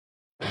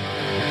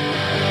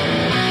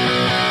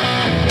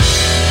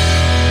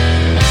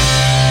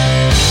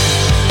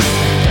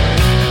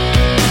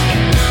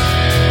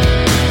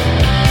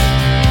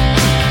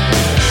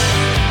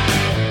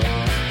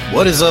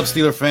What is up,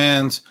 Steeler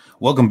fans?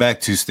 Welcome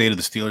back to State of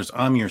the Steelers.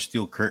 I'm your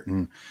Steel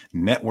Curtain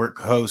Network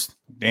host,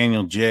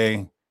 Daniel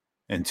J.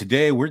 And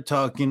today we're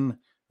talking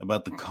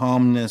about the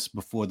calmness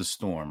before the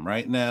storm.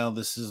 Right now,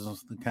 this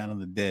is kind of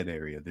the dead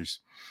area.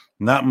 There's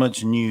not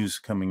much news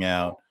coming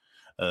out.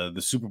 The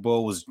Super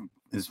Bowl is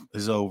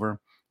over.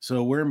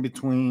 So we're in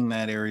between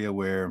that area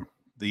where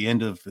the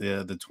end of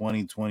the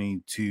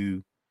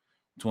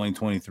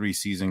 2022-2023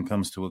 season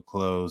comes to a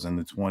close and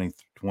the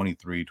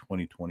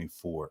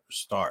 2023-2024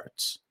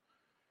 starts.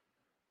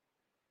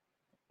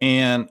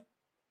 And,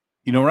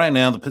 right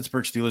now, the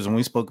Pittsburgh Steelers, and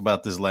we spoke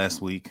about this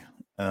last week,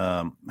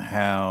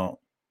 how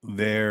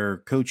their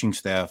coaching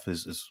staff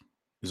is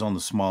on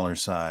the smaller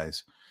side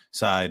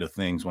of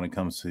things when it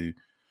comes to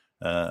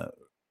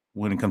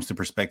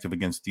perspective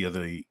against the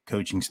other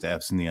coaching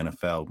staffs in the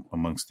NFL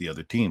amongst the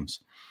other teams.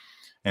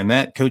 And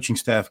that coaching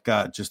staff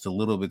got just a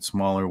little bit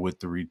smaller with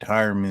the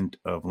retirement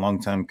of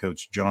longtime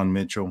coach John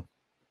Mitchell.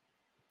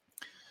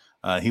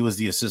 He was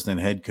the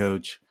assistant head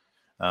coach.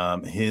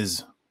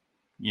 His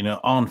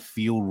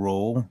on-field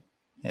role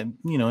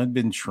had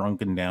been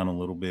shrunken down a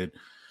little bit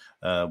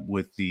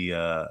with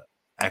the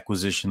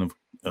acquisition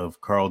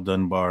of Carl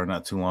Dunbar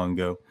not too long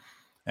ago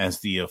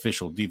as the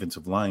official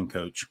defensive line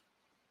coach,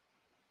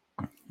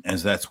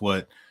 as that's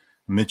what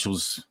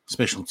Mitchell's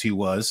specialty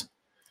was.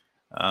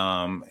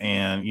 And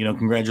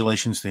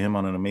congratulations to him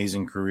on an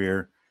amazing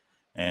career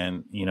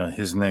and,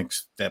 his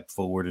next step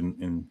forward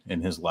in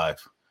his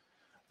life.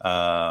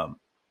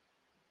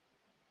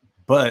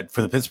 But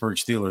for the Pittsburgh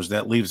Steelers,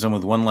 that leaves them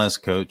with one less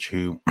coach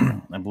who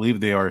I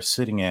believe they are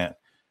sitting at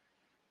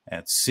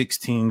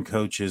 16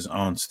 coaches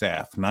on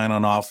staff, 9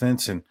 on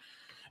offense. And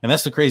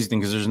that's the crazy thing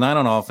because there's 9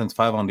 on offense,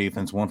 5 on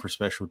defense, 1 for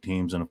special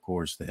teams, and, of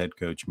course, the head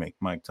coach,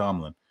 Mike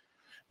Tomlin.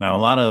 Now, a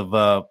lot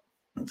of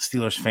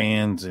Steelers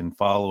fans and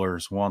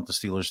followers want the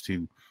Steelers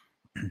to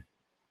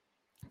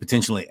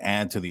potentially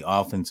add to the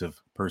offensive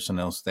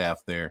personnel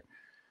staff there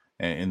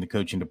in the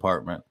coaching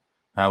department.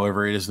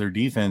 However, it is their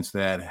defense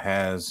that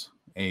has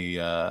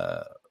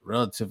a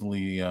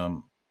relatively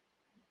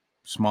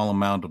small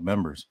amount of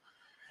members.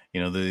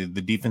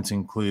 The defense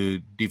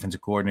include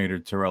defensive coordinator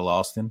Terrell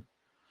Austin,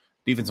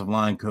 defensive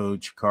line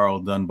coach Carl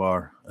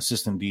Dunbar,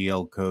 assistant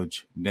DL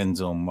coach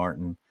Denzel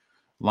Martin,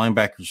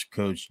 linebackers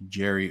coach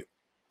Jerry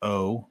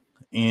O,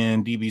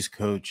 and DB's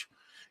coach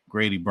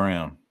Grady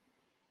Brown.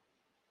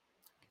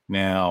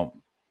 Now,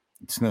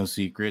 it's no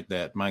secret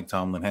that Mike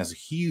Tomlin has a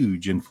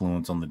huge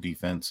influence on the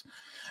defense,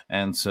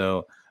 and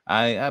so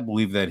I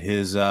believe that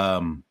his, he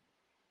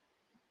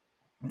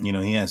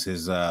has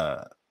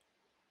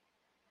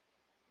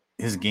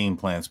his game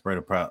plan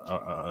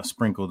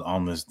sprinkled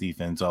on this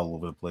defense all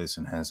over the place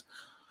and has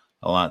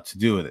a lot to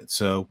do with it.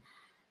 So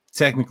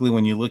technically,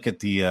 when you look at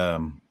the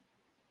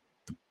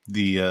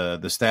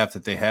staff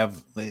that they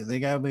have, they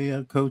got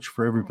a coach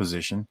for every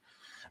position.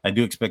 I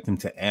do expect them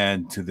to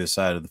add to this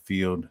side of the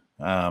field.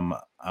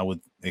 I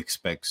would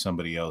expect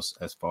somebody else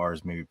as far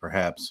as maybe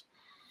perhaps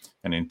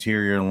an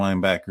interior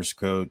linebackers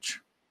coach,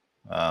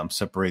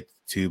 separate the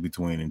two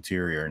between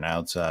interior and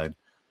outside,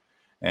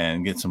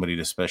 and get somebody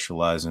to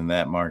specialize in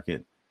that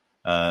market.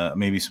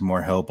 Maybe some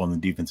more help on the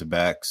defensive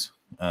backs,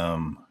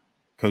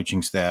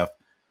 coaching staff.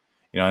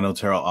 I know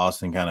Terrell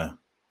Austin kind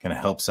of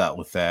helps out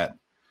with that,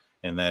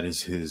 and that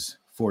is his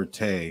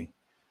forte.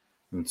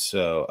 And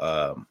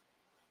so,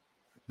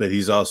 but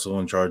he's also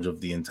in charge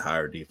of the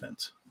entire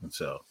defense. And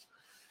so,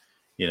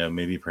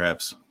 maybe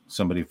perhaps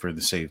somebody for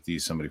the safety,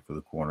 somebody for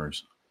the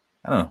corners.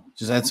 I don't know,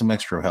 just add some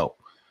extra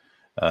help.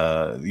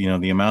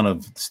 The amount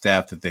of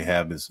staff that they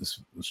have is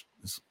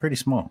pretty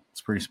small. It's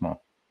pretty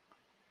small.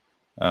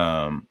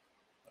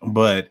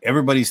 But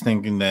everybody's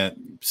thinking that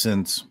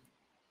since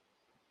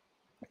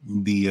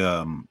the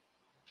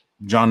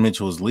John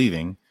Mitchell is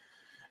leaving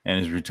and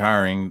is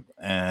retiring,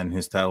 and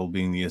his title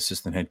being the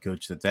assistant head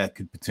coach, that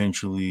could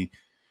potentially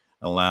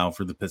allow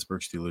for the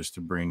Pittsburgh Steelers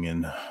to bring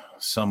in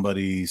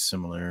somebody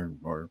similar,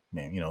 or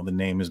the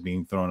name is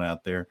being thrown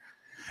out there,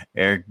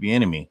 Eric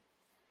Bieniemy,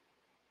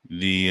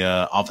 the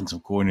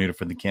offensive coordinator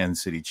for the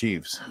Kansas City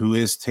Chiefs, who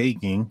is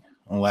taking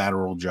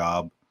lateral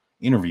job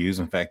interviews.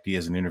 In fact, he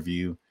has an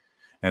interview,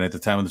 and at the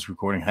time of this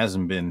recording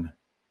hasn't been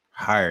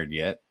hired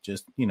yet.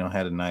 Just,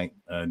 had a night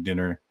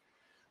dinner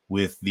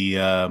with the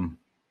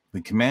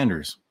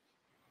Commanders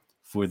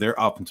for their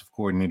offensive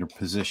coordinator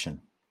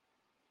position.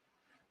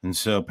 And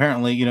so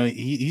apparently,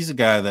 he's a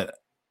guy that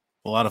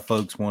a lot of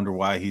folks wonder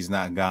why he's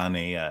not gotten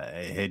a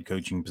head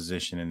coaching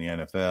position in the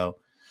NFL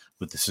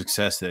with the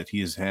success that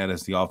he has had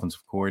as the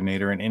offensive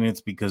coordinator. And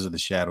it's because of the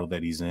shadow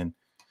that he's in.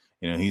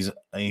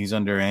 He's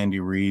under Andy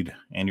Reid.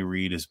 Andy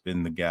Reid has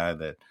been the guy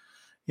that,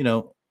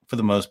 for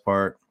the most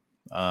part,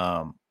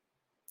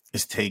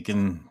 is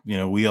taken,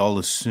 we all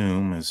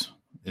assume is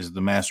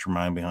the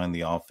mastermind behind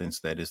the offense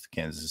that is the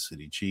Kansas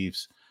City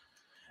Chiefs.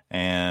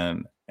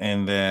 And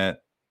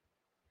that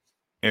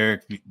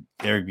Eric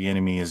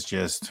Bieniemy is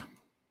just,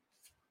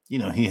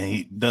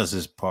 he does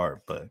his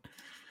part, but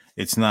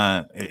it's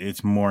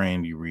more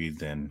Andy Reid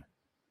than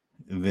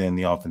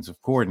the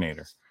offensive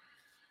coordinator.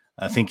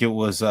 I think it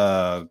was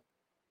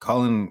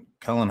Colin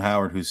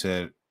Howard who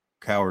said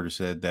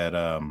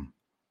that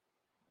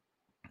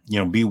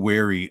be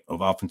wary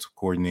of offensive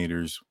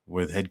coordinators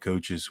with head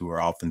coaches who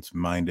are offensive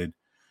minded,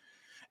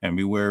 and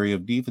be wary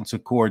of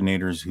defensive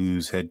coordinators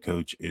whose head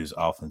coach is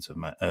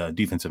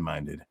defensive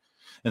minded.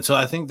 And so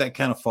I think that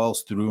kind of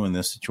falls through in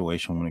this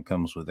situation when it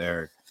comes with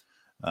Eric.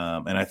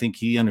 And I think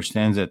he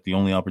understands that the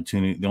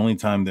only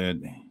time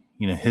that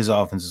his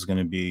offense is going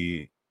to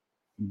be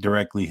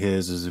directly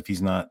his is if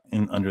he's not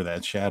under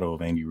that shadow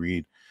of Andy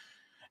Reid.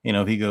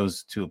 If he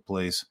goes to a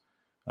place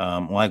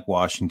like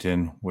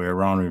Washington, where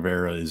Ron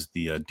Rivera is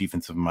the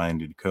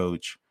defensive-minded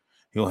coach,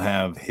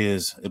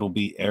 it'll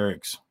be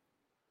Eric's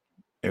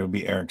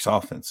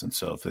offense. And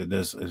so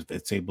if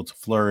it's able to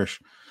flourish,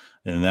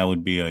 then that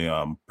would be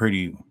a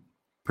pretty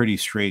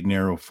straight,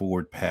 narrow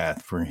forward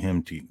path for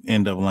him to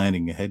end up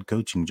landing a head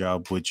coaching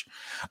job, which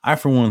I,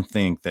 for one,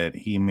 think that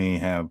he may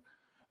have.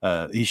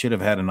 He should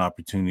have had an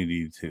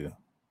opportunity to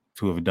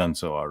have done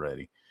so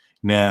already.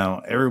 Now,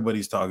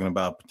 everybody's talking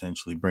about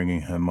potentially bringing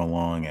him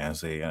along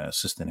as an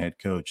assistant head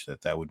coach.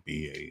 That would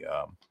be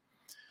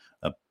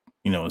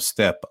a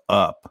step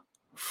up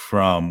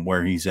from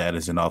where he's at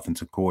as an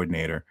offensive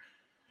coordinator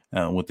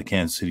with the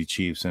Kansas City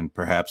Chiefs, and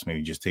perhaps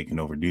maybe just taking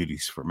over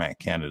duties for Matt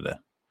Canada.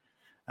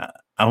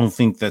 I don't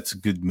think that's a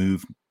good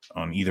move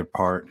on either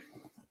part,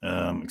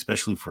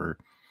 especially for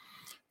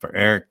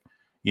Eric.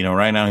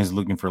 Right now he's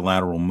looking for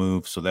lateral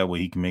moves so that way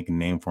he can make a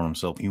name for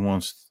himself. He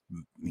wants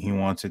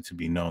it to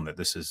be known that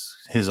this is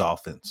his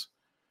offense.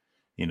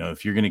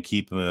 If you're going to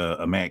keep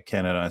a Matt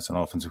Canada as an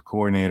offensive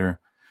coordinator,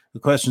 the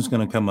question's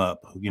going to come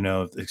up,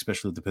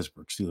 especially if the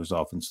Pittsburgh Steelers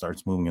offense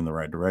starts moving in the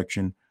right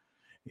direction.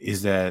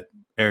 Is that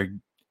Eric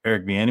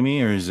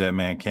Bieniemy, or is that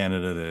Matt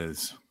Canada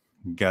that's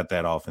got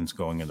that offense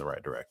going in the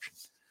right direction?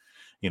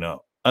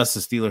 Us,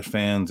 the Steelers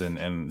fans and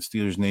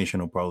Steelers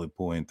Nation will probably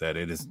point that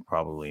it is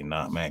probably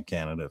not Matt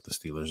Canada if the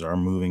Steelers are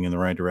moving in the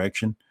right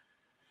direction.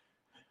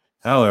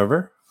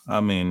 However,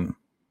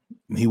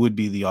 he would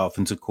be the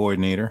offensive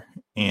coordinator.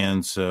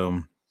 And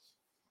so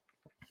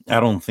I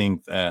don't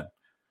think that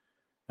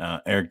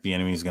Eric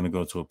Bieniemy is going to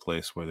go to a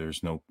place where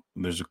there's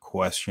a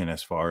question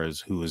as far as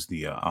who is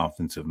the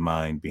offensive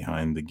mind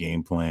behind the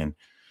game plan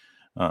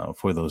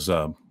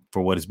for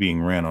what is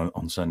being ran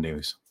on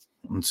Sundays.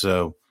 And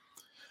so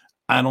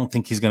I don't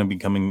think he's going to be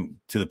coming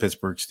to the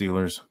Pittsburgh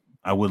Steelers.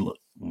 I would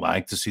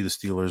like to see the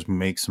Steelers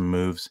make some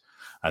moves.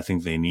 I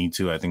think they need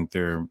to. I think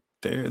they're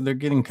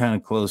getting kind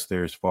of close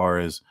there as far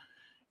as,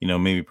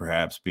 maybe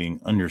perhaps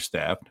being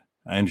understaffed.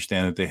 I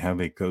understand that they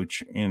have a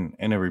coach in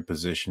every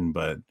position,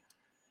 but,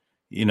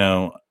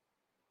 I'm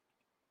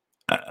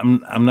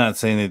not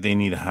saying that they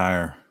need to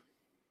hire,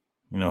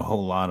 a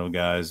whole lot of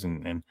guys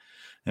and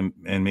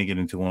make it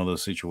into one of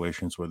those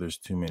situations where there's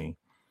too many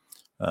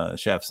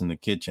chefs in the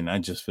kitchen. I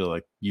just feel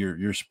like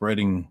you're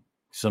spreading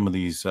some of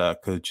these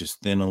coaches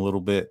thin a little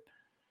bit,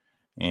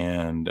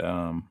 and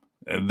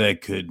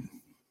that could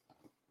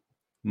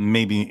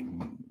maybe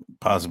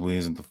possibly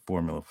isn't the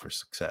formula for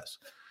success.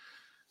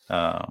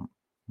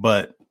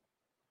 But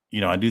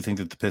I do think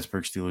that the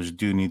Pittsburgh Steelers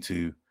do need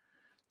to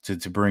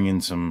bring in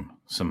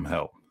some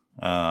help.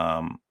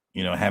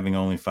 Having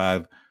only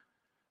five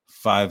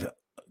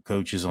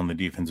coaches on the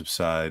defensive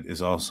side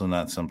is also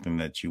not something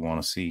that you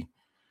want to see.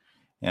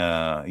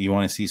 You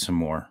want to see some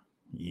more.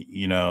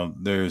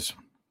 There's,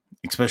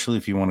 especially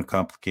if you want to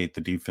complicate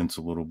the defense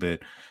a little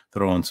bit,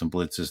 throw in some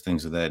blitzes,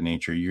 things of that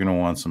nature. You're going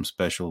to want some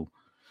specialty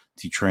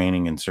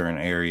training in certain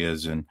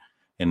areas, and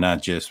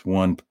not just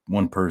one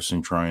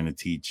person trying to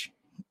teach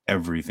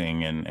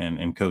everything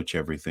and coach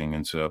everything.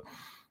 And so,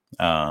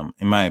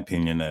 in my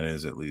opinion, that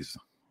is at least.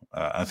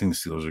 I think the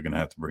Steelers are going to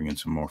have to bring in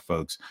some more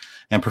folks,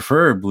 and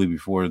preferably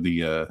before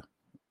the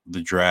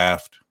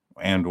draft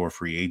and or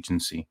free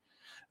agency.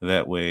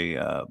 That way,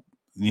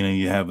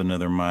 you have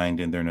another mind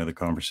in there, another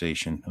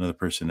conversation, another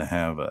person to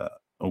have a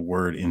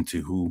word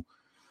into who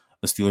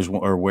the Steelers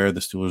or where the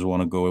Steelers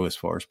want to go as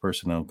far as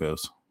personnel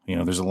goes.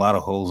 There's a lot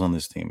of holes on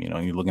this team.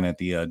 You're looking at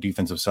the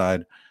defensive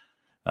side.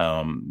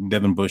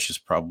 Devin Bush is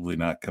probably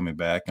not coming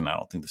back, and I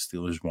don't think the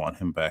Steelers want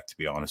him back, to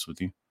be honest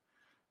with you.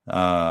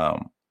 I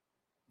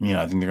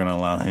think they're going to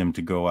allow him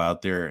to go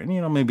out there,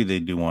 and maybe they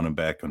do want him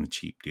back on a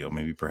cheap deal.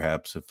 Maybe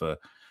perhaps if a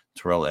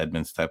Terrell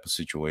Edmonds type of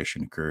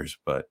situation occurs,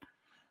 but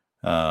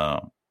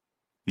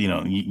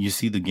you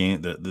see the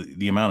game,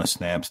 the amount of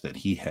snaps that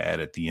he had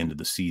at the end of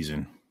the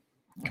season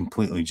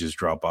completely just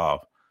drop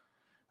off.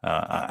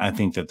 I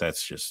think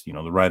that's just,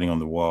 the writing on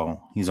the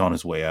wall. He's on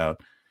his way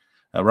out.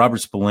 Robert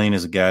Spillane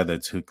is a guy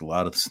that took a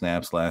lot of the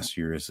snaps last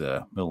year as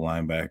a middle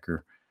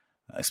linebacker,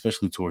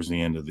 especially towards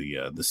the end of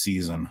the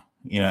season.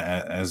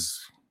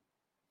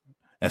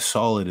 As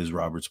solid as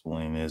Robert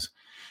Spillane is,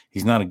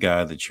 he's not a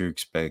guy that you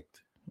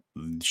expect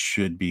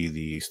should be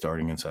the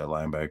starting inside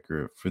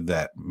linebacker for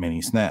that many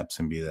snaps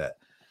and be that,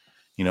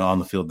 on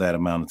the field that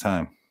amount of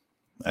time.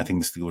 I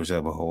think the Steelers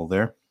have a hole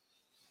there.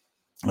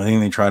 I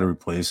think they try to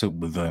replace it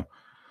with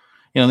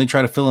they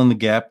try to fill in the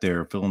gap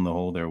there, fill in the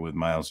hole there with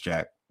Miles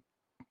Jack,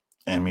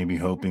 and maybe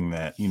hoping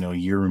that, a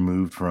year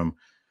removed from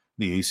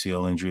the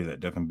ACL injury that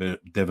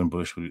Devin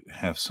Bush would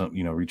have some,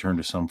 return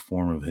to some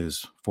form of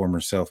his former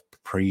self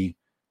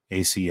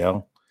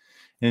pre-ACL.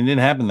 And it didn't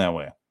happen that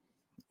way.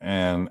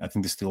 And I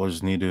think the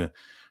Steelers need to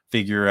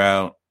figure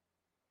out,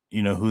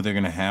 who they're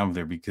going to have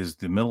there, because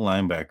the middle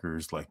linebacker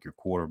is like your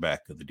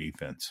quarterback of the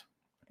defense.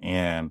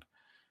 And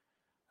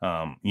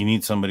you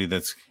need somebody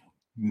that's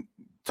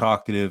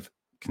talkative,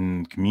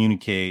 can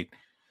communicate,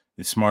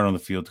 is smart on the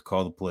field to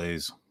call the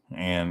plays,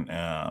 and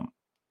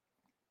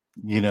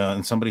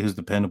and somebody who's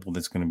dependable,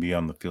 that's going to be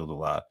on the field a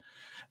lot.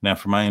 Now,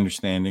 from my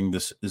understanding,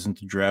 this isn't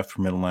the draft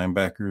for middle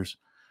linebackers.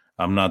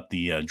 I'm not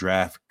the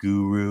draft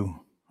guru.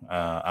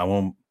 I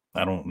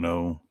don't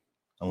know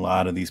a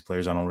lot of these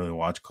players. I don't really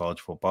watch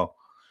college football.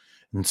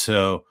 And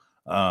so,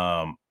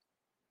 from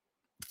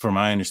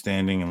my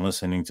understanding and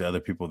listening to other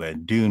people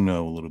that do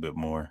know a little bit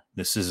more,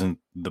 this isn't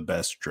the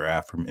best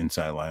draft from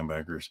inside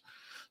linebackers.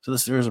 So the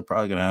Steelers are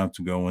probably going to have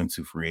to go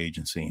into free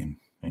agency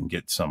and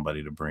get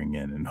somebody to bring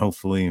in. And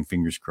hopefully, and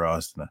fingers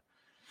crossed,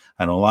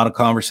 I know a lot of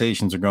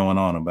conversations are going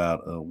on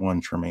about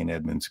one Tremaine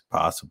Edmunds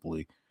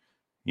possibly,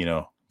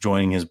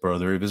 joining his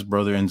brother. If his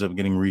brother ends up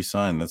getting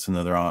re-signed, that's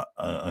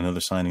another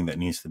signing that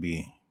needs to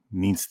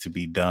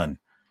be done.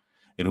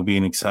 It's going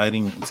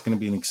to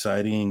be an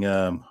exciting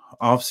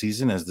off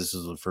season, as this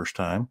is the first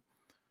time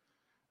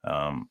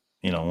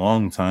in a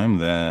long time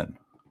that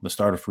the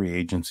start of free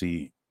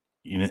agency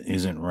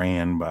isn't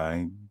ran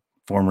by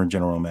former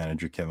general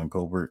manager Kevin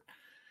Colbert,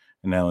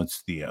 and now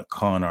it's the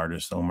con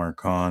artist Omar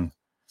Khan.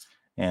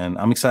 And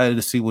I'm excited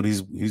to see what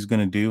he's going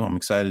to do. I'm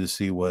excited to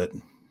see what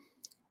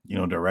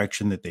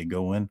direction that they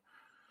go in.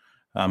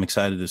 I'm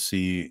excited to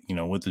see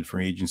with the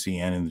free agency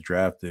and in the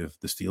draft, if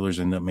the Steelers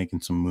end up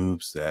making some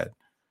moves that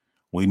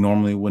we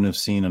normally wouldn't have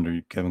seen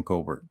under Kevin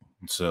Colbert.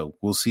 So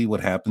we'll see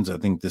what happens. I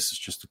think this is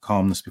just a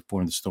calmness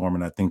before the storm,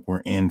 and I think we're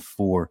in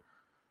for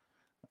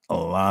a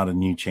lot of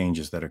new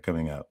changes that are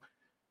coming up.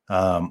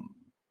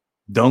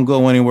 Don't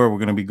go anywhere. We're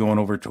going to be going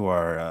over to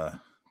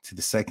our to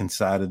the second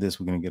side of this.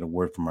 We're going to get a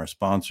word from our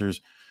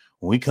sponsors.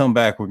 When we come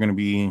back, we're going to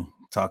be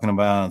talking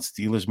about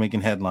Steelers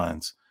making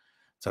headlines.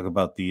 Talk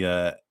about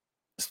the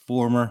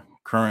former,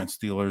 current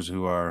Steelers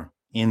who are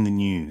in the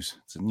news.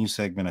 It's a new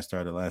segment I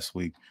started last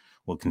week.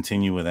 We'll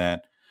continue with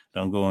that.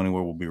 Don't go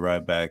anywhere. We'll be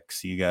right back.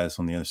 See you guys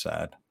on the other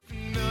side.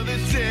 Another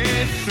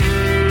day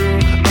through,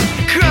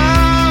 I'm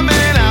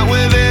coming out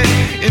with it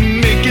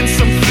and making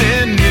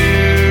something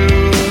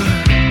new.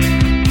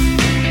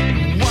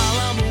 While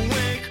I'm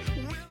awake,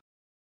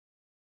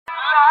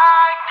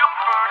 like a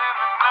bird in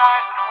the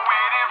night,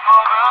 waiting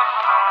for the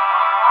sun.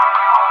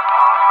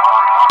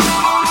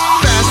 As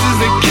fast as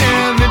they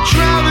can, they're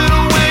driving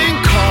away in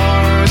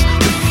cars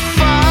to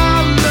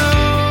follow.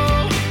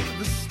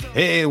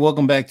 Hey,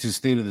 welcome back to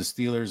State of the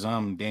Steelers.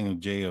 I'm Daniel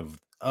J. of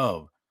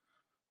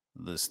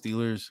the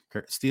Steelers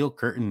Steel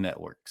Curtain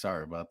Network.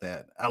 Sorry about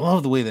that. I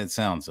love the way that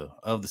sounds, though,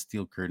 of the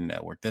Steel Curtain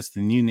Network. That's the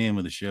new name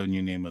of the show,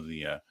 new name of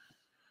the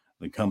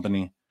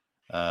company.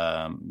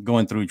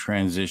 Going through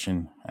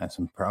transition, as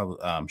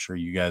I'm sure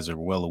you guys are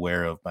well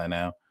aware of by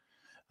now.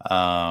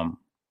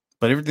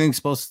 But everything's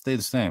supposed to stay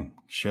the same.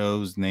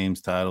 Shows,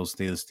 names, titles,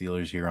 State of the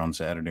Steelers here on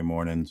Saturday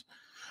mornings.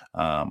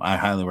 I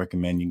highly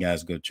recommend you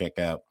guys go check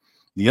out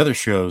the other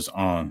shows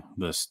on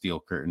the Steel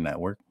Curtain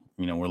Network.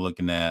 We're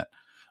looking at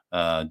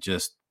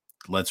just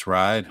Let's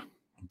Ride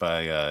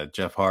by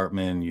Jeff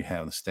Hartman. You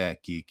have the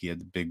Stat Geek. You have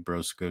the Big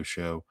Brosco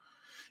Show.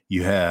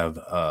 You have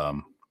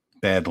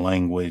Bad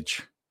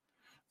Language,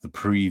 the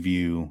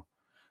Preview,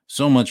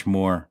 so much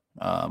more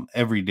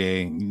every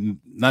day.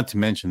 Not to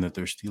mention that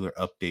there's Steeler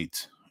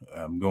updates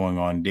going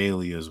on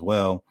daily as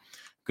well.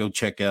 Go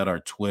check out our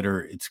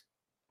Twitter. It's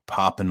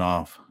popping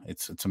off.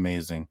 It's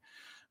amazing.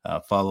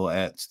 Follow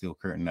at Steel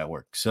Curtain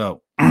Network.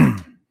 So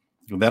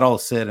with that all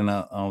said and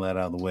all that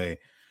out of the way,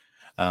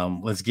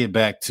 let's get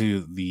back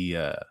to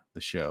the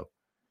show.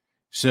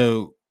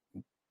 So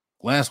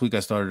last week I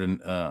started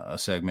a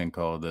segment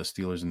called the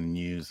Steelers in the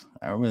News.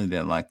 I really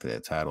didn't like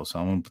that title, so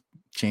I'm going to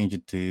change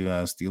it to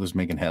Steelers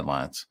Making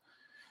Headlines.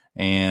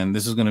 And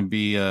this is going to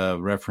be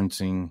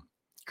referencing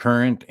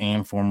current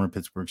and former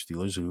Pittsburgh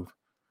Steelers who've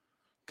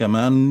come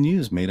out in the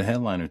news, made a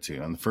headline or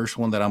two. And the first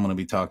one that I'm going to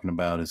be talking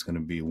about is going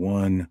to be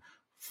one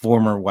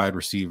former wide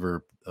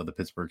receiver of the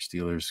Pittsburgh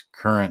Steelers,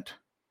 current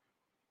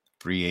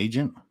free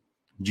agent,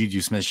 Juju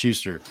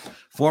Smith-Schuster,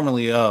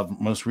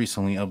 most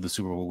recently of the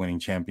Super Bowl winning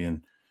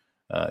champion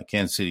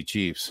Kansas City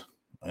Chiefs.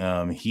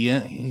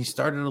 He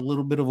started a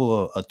little bit of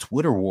a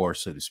Twitter war,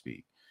 so to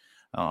speak.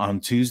 On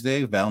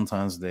Tuesday,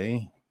 Valentine's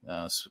Day,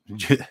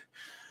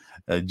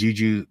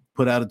 Juju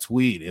put out a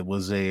tweet. It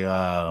was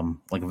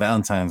like a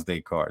Valentine's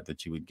Day card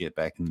that you would get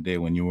back in the day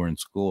when you were in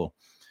school.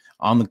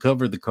 On the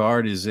cover of the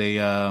card is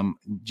a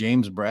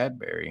James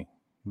Bradbury,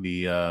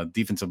 the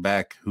defensive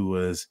back who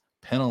was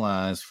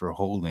penalized for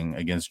holding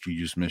against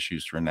Juju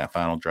Smith-Schuster in that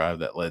final drive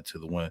that led to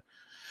the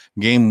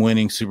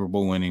game-winning, Super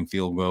Bowl-winning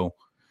field goal,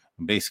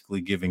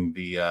 basically giving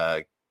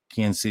the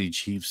Kansas City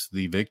Chiefs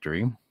the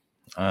victory.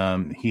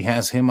 He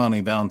has him on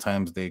a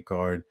Valentine's Day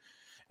card,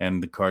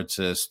 and the card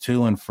says,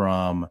 "To and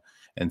from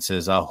and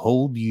says, "I'll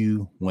hold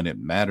you when it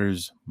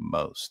matters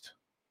most."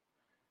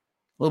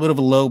 A little bit of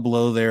a low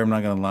blow there. I'm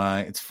not going to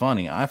lie. It's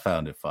funny. I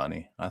found it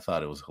funny. I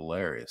thought it was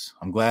hilarious.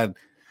 I'm glad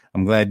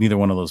neither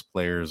one of those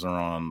players are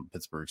on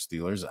Pittsburgh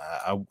Steelers.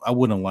 I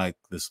wouldn't like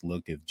this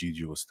look if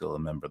Juju was still a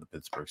member of the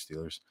Pittsburgh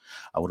Steelers.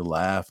 I would have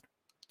laughed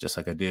just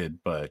like I did,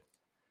 but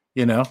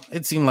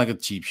it seemed like a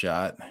cheap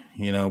shot.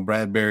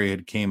 Bradbury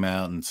had came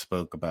out and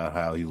spoke about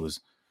how he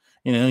was,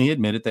 he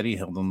admitted that he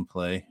held on the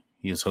play.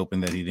 He was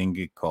hoping that he didn't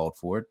get called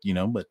for it,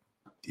 but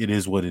it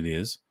is what it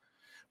is.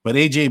 But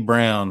A.J.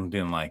 Brown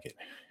didn't like it.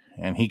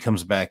 And he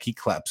comes back, he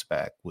claps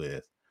back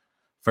with,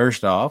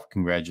 "First off,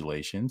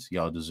 congratulations.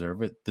 Y'all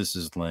deserve it. This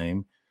is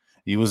lame.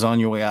 You was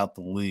on your way out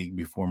the league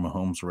before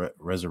Mahomes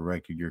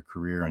resurrected your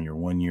career on your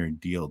 1-year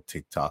deal,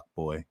 TikTok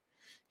boy.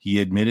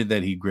 He admitted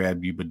that he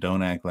grabbed you, but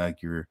don't act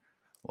like you're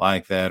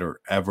like that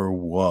or ever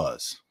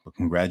was. But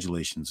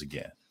congratulations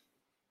again."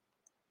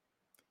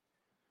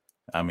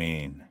 I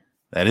mean,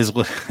 that is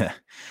what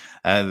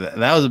that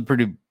was a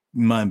pretty, in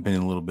my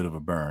opinion, a little bit of a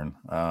burn.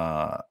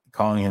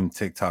 Calling him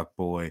TikTok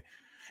boy.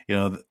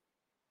 That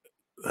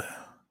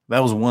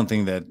was one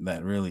thing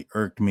that really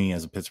irked me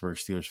as a Pittsburgh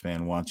Steelers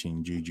fan,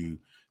 watching Juju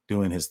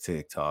doing his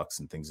TikToks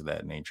and things of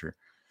that nature.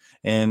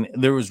 And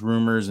there was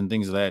rumors and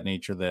things of that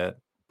nature that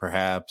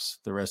perhaps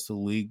the rest of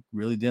the league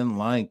really didn't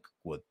like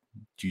what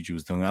Juju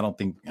was doing. I don't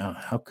think,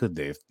 how could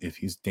they if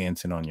he's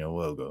dancing on your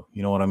logo?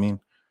 You know what I mean?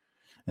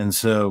 And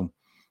so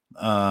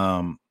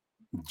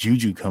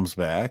Juju comes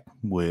back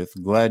with,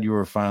 "Glad you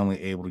were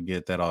finally able to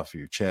get that off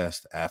your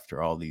chest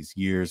after all these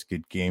years.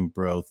 Good game,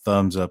 bro.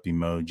 Thumbs up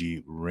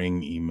emoji,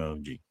 ring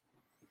emoji."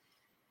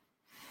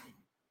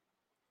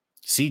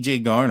 CJ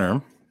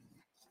Garner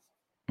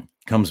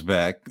comes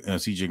back.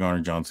 CJ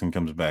Garner Johnson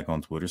comes back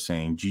on Twitter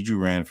saying, "Juju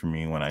ran for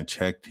me when I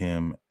checked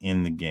him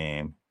in the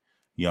game.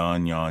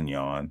 Yawn, yawn,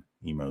 yawn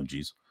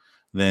emojis.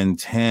 Then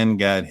 10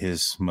 got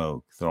his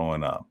smoke,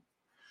 throwing up."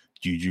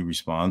 Juju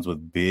responds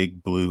with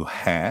big blue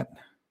hat.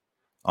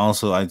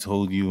 "Also, I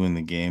told you in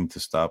the game to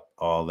stop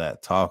all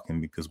that talking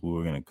because we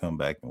were going to come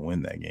back and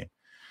win that game.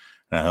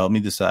 Now help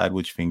me decide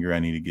which finger I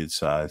need to get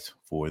sized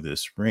for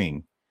this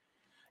ring."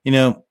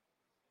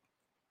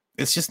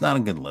 It's just not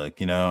a good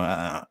look.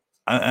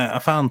 I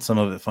found some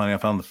of it funny. I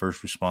found the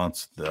first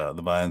response,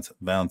 the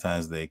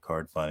Valentine's Day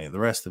card, funny. The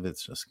rest of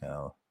it's just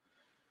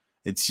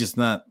it's just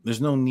not, there's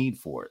no need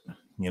for it,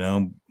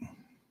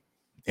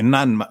 and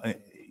not,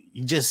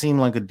 you just seem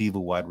like a diva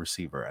wide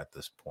receiver at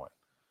this point.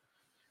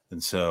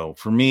 And so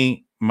for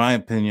me, my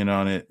opinion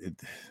on it,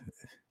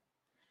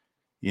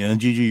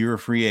 Juju, you're a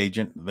free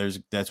agent.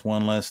 That's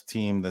one less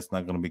team that's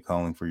not going to be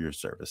calling for your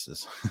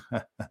services.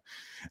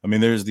 I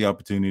mean, there's the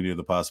opportunity or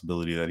the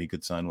possibility that he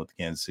could sign with the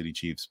Kansas City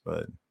Chiefs,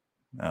 but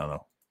I don't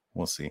know.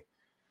 We'll see.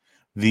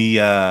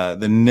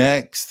 The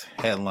next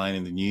headline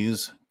in the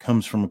news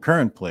comes from a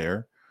current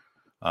player,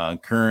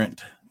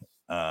 current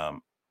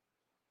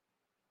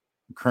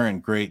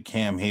great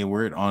Cam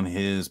Hayward on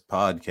his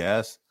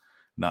podcast,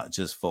 Not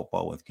Just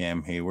Football with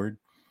Cam Hayward.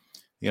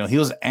 He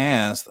was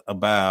asked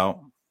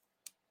about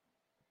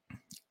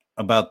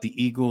the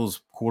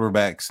Eagles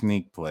quarterback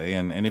sneak play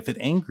and if it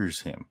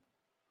angers him.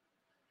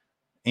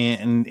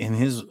 And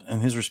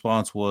his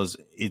response was,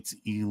 "It's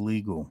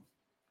illegal.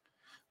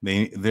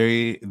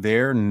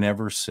 They're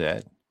never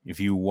set. If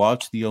you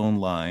watch the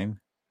online,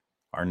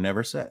 are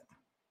never set."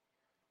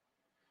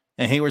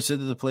 And Hayward said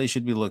that the play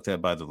should be looked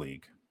at by the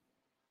league.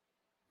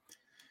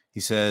 He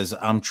says,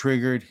 "I'm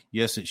triggered.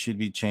 Yes, it should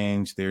be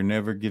changed. They're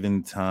never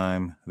given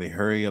time. They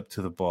hurry up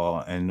to the ball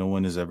and no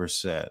one is ever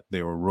set.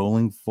 They were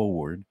rolling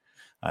forward.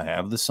 I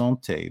have this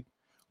on tape.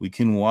 We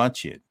can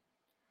watch it.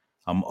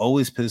 I'm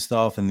always pissed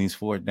off in these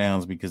 4th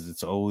downs because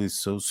it's always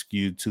so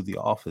skewed to the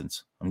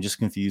offense. I'm just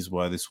confused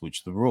why they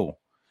switched the rule.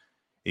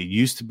 It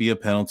used to be a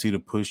penalty to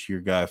push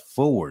your guy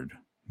forward.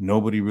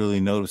 Nobody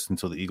really noticed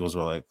until the Eagles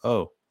were like,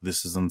 oh,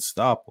 this is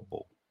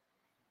unstoppable."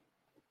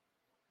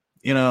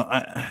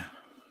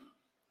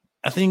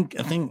 I think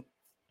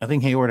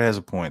Hayward has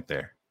a point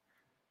there.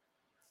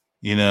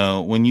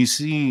 When you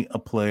see a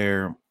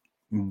player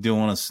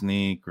doing a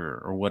sneak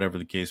or whatever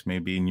the case may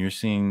be, and you're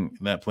seeing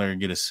that player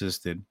get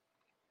assisted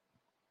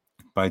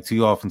by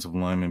 2 offensive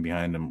linemen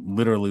behind him,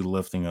 literally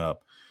lifting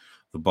up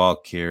the ball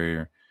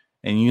carrier,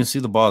 and you can see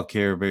the ball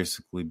carrier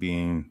basically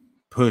being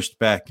pushed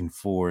back and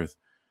forth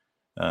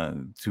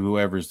to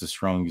whoever's the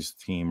strongest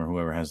team or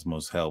whoever has the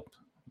most help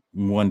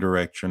in one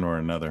direction or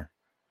another.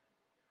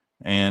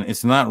 And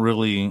it's not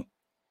really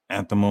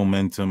at the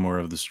momentum or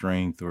of the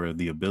strength or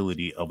the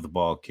ability of the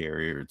ball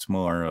carrier. It's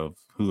more of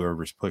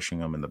whoever's pushing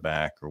them in the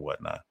back or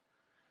whatnot.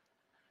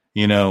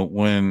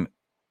 When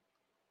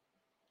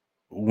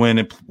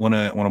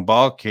a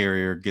ball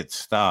carrier gets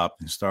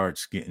stopped and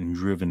starts getting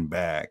driven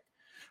back,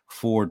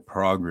 forward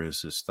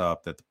progress is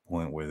stopped at the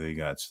point where they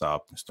got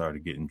stopped and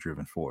started getting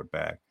driven forward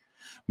back.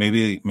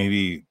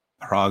 Maybe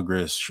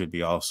progress should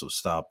be also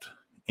stopped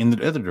in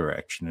the other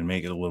direction and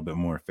make it a little bit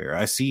more fair.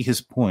 I see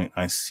his point.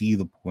 I see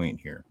the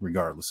point here,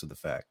 regardless of the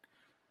fact.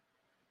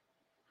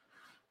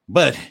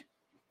 But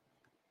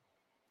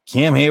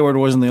Cam Hayward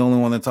wasn't the only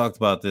one that talked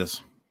about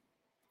this.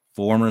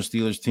 Former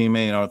Steelers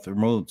teammate Arthur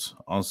Moats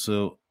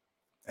also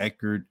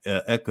echoed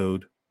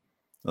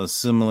a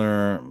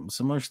similar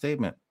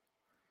statement.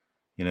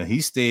 He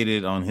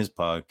stated on his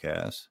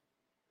podcast,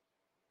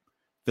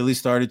 Philly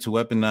started to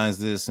weaponize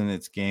this in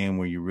its game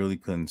where you really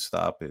couldn't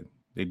stop it.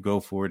 They'd go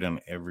for it on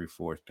every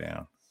fourth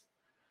down.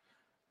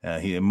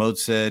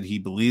 Moats said he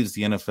believes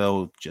the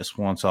NFL just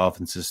wants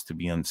offenses to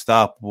be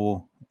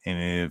unstoppable,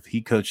 and if he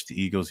coached the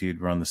Eagles,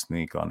 he'd run the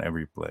sneak on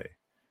every play.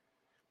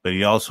 But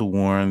he also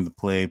warned the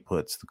play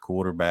puts the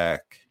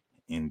quarterback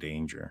in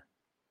danger.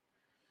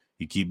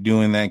 You keep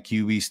doing that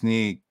QB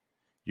sneak,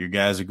 your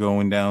guys are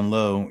going down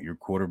low, your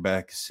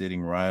quarterback is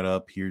sitting right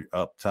up here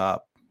up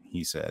top,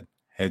 he said.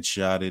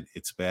 Headshotted,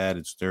 it's bad,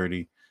 it's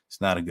dirty,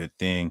 it's not a good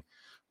thing,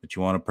 but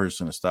you want a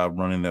person to stop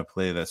running that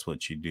play, that's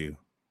what you do.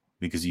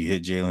 Because you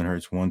hit Jalen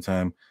Hurts one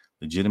time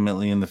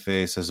legitimately in the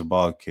face as a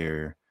ball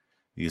carrier,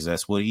 because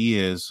that's what he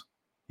is.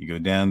 You go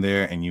down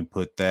there and you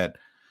put that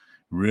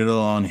riddle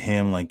on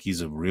him like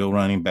he's a real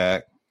running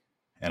back,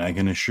 and I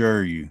can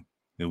assure you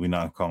that we're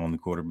not calling the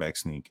quarterback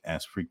sneak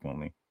as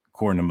frequently,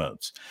 according to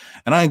Moats.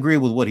 And I agree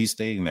with what he's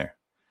stating there.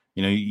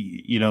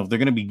 If they're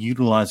going to be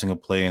utilizing a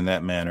play in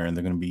that manner and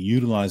they're going to be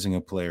utilizing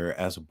a player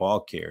as a ball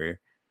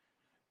carrier,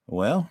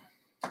 well,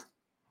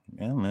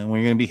 yeah, man,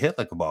 we're going to be hit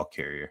like a ball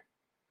carrier.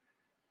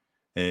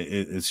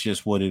 It's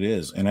just what it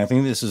is. And I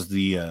think this is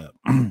the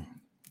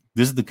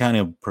kind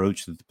of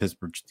approach that the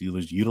Pittsburgh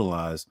Steelers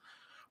utilize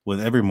with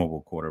every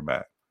mobile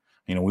quarterback.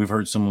 We've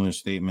heard similar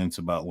statements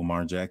about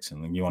Lamar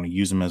Jackson. Like, you want to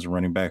use him as a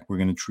running back, we're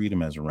going to treat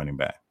him as a running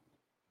back.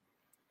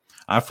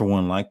 I, for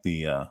one, like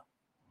the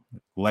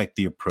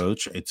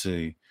approach. It's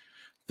a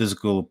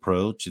physical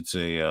approach. It's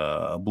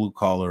a blue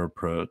collar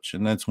approach,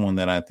 and that's one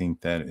that I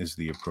think that is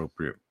the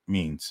appropriate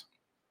means.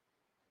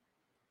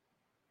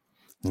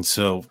 And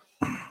so,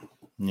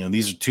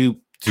 these are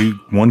two,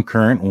 one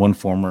current, one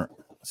former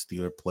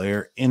Steeler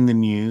player in the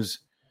news,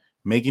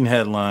 making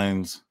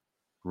headlines,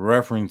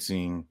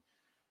 referencing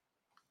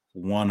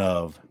one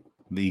of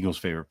the Eagles'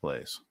 favorite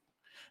plays.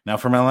 Now,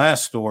 for my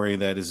last story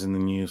that is in the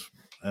news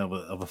of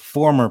a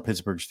former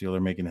Pittsburgh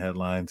Steeler making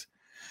headlines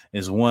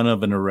is one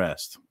of an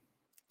arrest.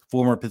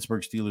 Former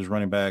Pittsburgh Steelers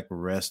running back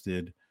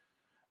arrested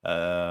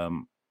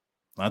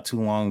not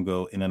too long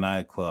ago in a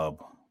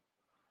nightclub.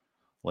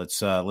 Let's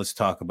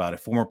talk about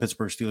it. Former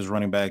Pittsburgh Steelers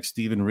running back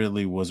Stephen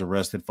Ridley was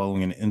arrested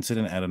following an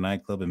incident at a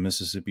nightclub in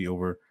Mississippi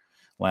over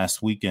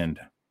last weekend.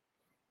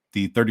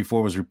 The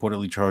 34 was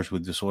reportedly charged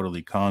with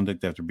disorderly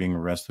conduct after being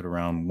arrested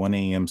around 1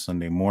 a.m.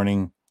 Sunday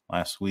morning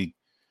last week.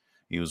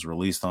 He was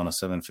released on a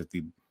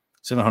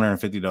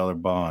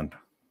 $750 bond.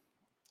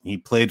 He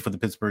played for the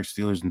Pittsburgh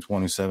Steelers in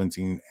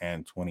 2017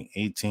 and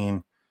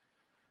 2018.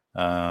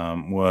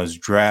 Was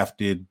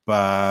drafted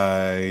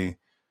by, I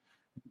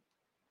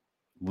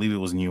believe it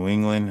was New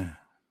England.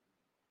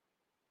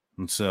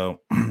 And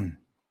so,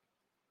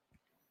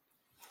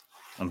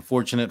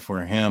 unfortunate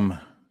for him,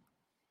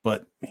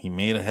 but he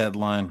made a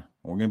headline.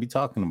 We're going to be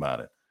talking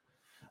about it.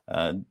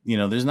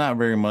 There's not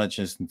very much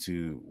as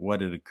to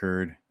what had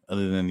occurred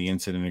other than the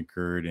incident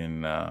occurred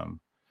in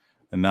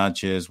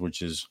Natchez,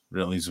 which is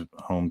Ridley's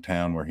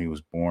hometown where he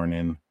was born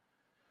in.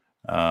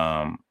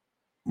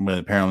 But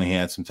apparently he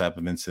had some type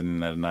of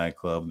incident at a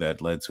nightclub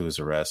that led to his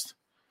arrest.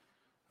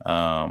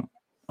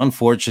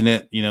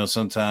 Unfortunate,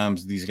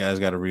 sometimes these guys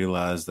got to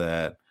realize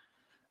that,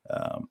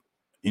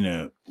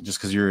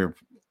 just because you're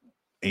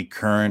a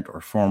current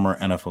or former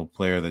NFL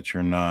player, that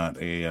you're not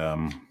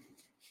that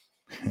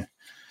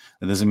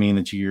doesn't mean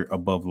that you're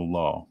above the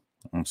law.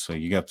 And so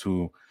you got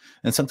to,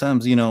 and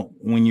sometimes,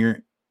 when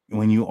you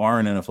are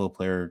an NFL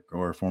player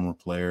or a former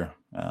player,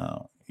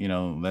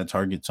 that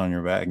target's on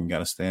your back, and you got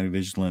to stand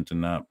vigilant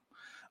and not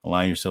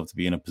allow yourself to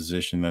be in a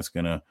position that's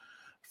going to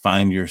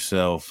find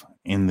yourself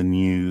in the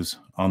news,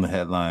 on the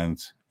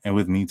headlines, and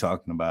with me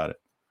talking about it.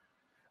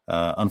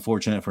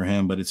 Unfortunate for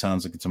him, but it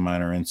sounds like it's a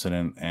minor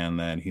incident and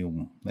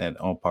that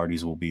all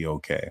parties will be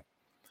okay.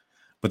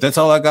 But that's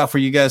all I got for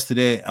you guys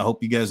today. I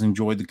hope you guys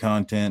enjoyed the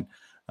content.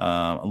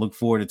 I look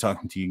forward to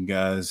talking to you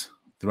guys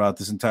throughout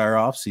this entire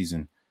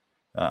offseason.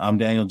 I'm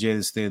Daniel J.,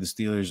 the State of the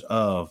Steelers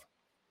of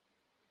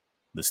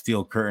the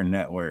Steel Curtain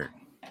Network.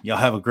 Y'all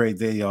have a great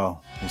day,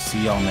 y'all. We'll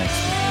see y'all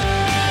next week.